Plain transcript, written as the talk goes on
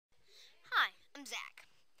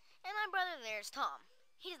there's Tom.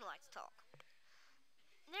 He doesn't like to talk.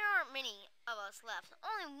 There aren't many of us left.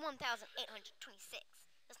 Only 1,826.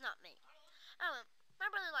 That's not many.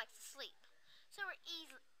 My brother likes to sleep, so we're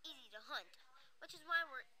easy to hunt, which is why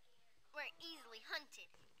we're easily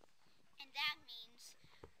hunted. And that means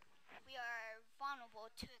we are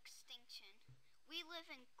vulnerable to extinction. We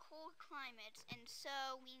live in cold climates, and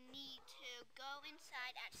so we need to go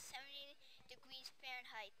inside at 70 degrees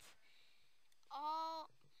Fahrenheit.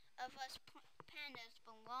 All of us pandas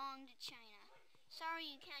belong to China. Sorry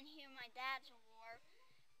you can't hear my dad's roar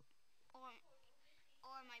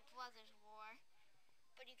or my brother's roar,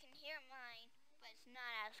 but you can hear mine, but it's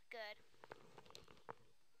not as good.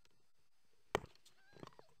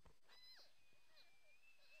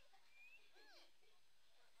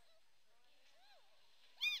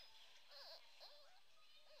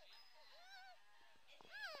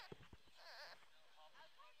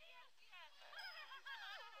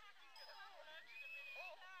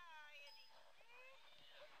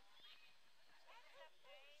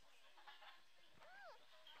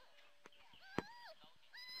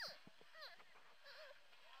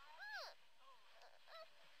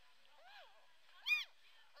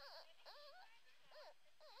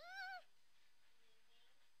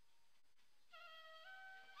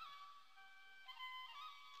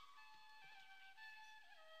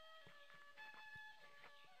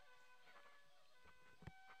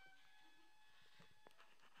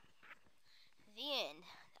 The end.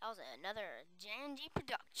 That was another J&G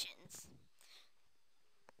Productions.